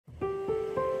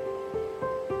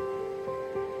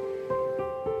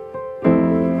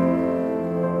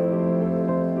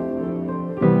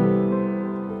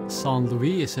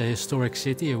Saint-Louis is a historic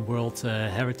city, a World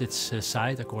Heritage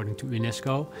Site according to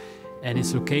UNESCO, and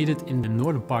it's located in the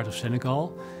northern part of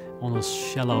Senegal on a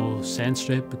shallow sand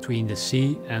strip between the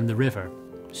sea and the river.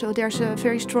 So there's a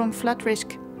very strong flood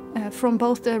risk from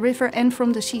both the river and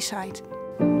from the seaside.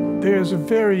 There's a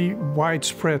very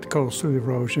widespread coastal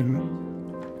erosion.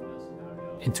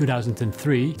 In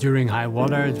 2003, during high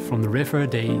water from the river,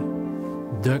 they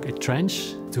dug a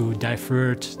trench to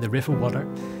divert the river water.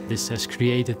 This has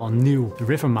created a new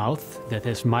river mouth that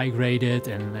has migrated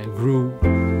and grew.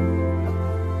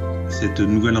 Cette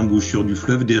nouvelle embouchure du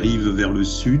fleuve dérive vers le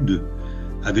sud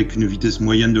avec une vitesse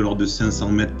moyenne de l'ordre de 500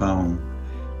 mètres par an.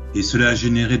 Et cela a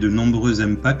généré de nombreux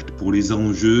impacts pour les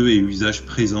enjeux et usages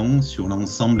présents sur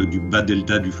l'ensemble du bas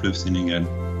delta du fleuve Sénégal.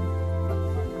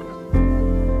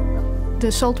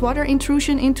 The saltwater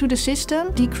intrusion into the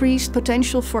system decreased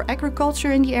potential for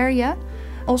agriculture in the area.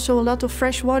 Also, a lot of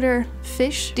freshwater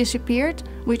fish disappeared,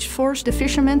 which forced the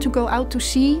fishermen to go out to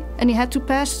sea, and they had to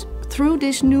pass through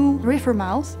this new river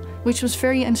mouth, which was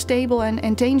very unstable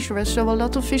and dangerous, so a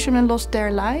lot of fishermen lost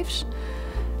their lives.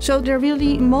 So there are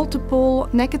really multiple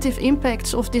negative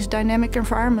impacts of this dynamic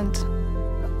environment.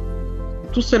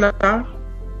 Tout cela,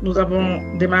 nous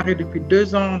avons démarré depuis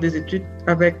 2 ans des études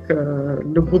avec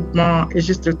le groupement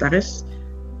Aegis Deltares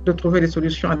de trouver des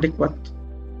solutions adéquates.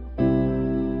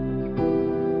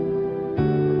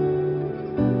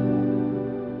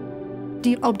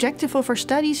 The objective of our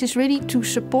studies is really to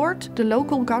support the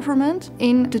local government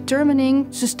in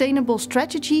determining sustainable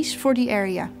strategies for the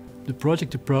area. The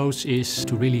project approach is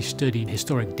to really study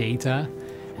historic data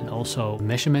and also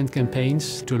measurement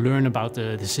campaigns to learn about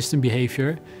the system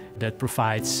behavior that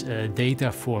provides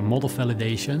data for model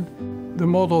validation. The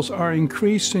models are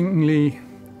increasingly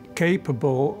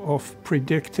capable of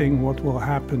predicting what will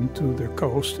happen to the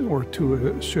coast or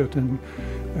to a certain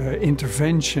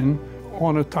intervention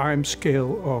on a time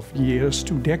scale of years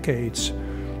to decades.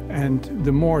 And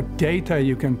the more data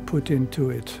you can put into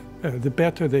it, the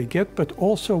better they get, but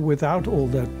also without all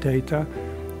that data,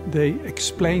 they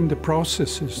explain the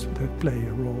processes that play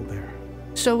a role there.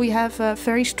 So we have a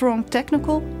very strong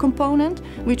technical component,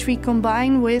 which we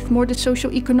combine with more the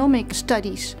socio-economic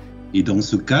studies. Et dans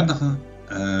ce cadre,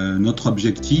 notre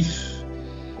objectif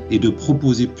est de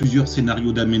proposer plusieurs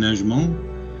scénarios d'aménagement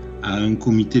à un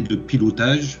comité de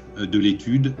pilotage de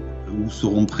l'étude où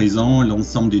seront présents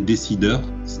l'ensemble des décideurs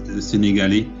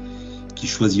sénégalais qui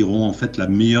choisiront en fait la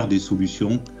meilleure des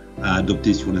solutions à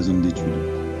adopter sur la zone d'étude.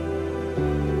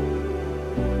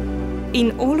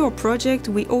 In all our projects,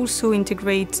 we also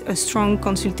integrate a strong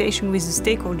consultation with the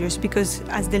stakeholders because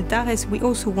as Deltares, we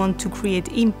also want to create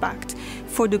impact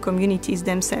for the communities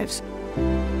themselves.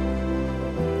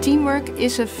 Teamwork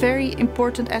is a very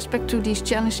important aspect to these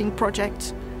challenging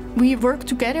projects. We work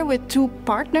together with 2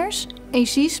 partners.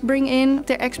 ACs bring in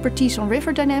their expertise on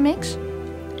river dynamics,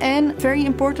 and very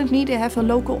importantly, they have a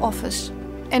local office.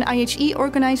 And IHE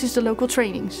organizes the local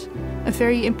trainings, a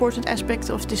very important aspect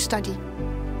of this study.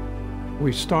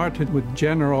 We started with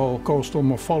general coastal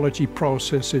morphology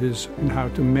processes and how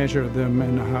to measure them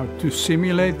and how to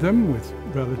simulate them with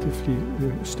relatively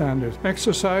standard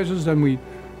exercises. Then we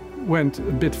went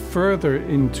a bit further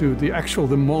into the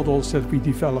models that we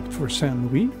developed for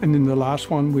Saint-Louis. And in the last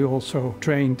one, we also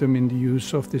trained them in the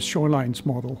use of this shorelines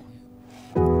model.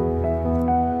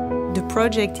 The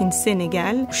project in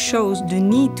Senegal shows the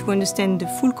need to understand the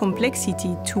full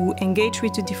complexity, to engage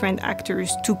with the different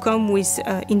actors, to come with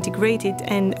integrated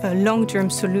and long-term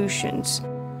solutions.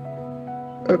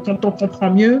 Quand on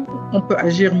comprend mieux, on peut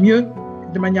agir mieux,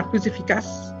 de manière plus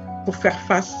efficace pour faire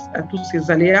face à tous ces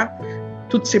aléas.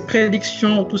 Toutes ces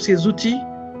prédictions, tous ces outils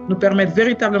nous permettent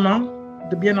véritablement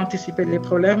de bien anticiper les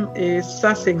problèmes et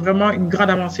ça, c'est vraiment une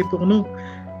grande avancée pour nous.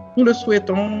 Nous le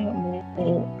souhaitons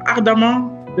ardemment,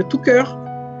 de tout cœur,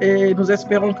 et nous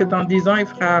espérons que dans 10 ans, il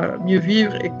fera mieux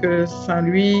vivre et que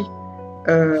Saint-Louis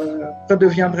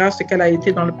redeviendra ce qu'elle a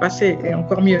été dans le passé et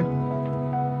encore mieux.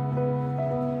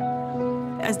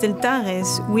 As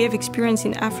Deltares, we have experience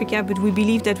in Africa, but we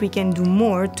believe that we can do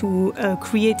more to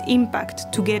create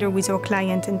impact together with our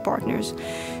clients and partners.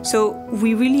 So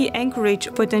we really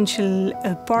encourage potential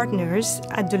partners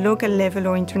at the local level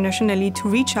or internationally to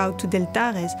reach out to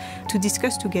Deltares to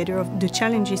discuss together of the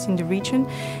challenges in the region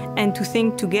and to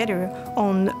think together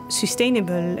on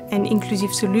sustainable and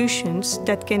inclusive solutions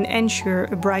that can ensure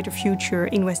a brighter future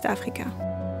in West Africa.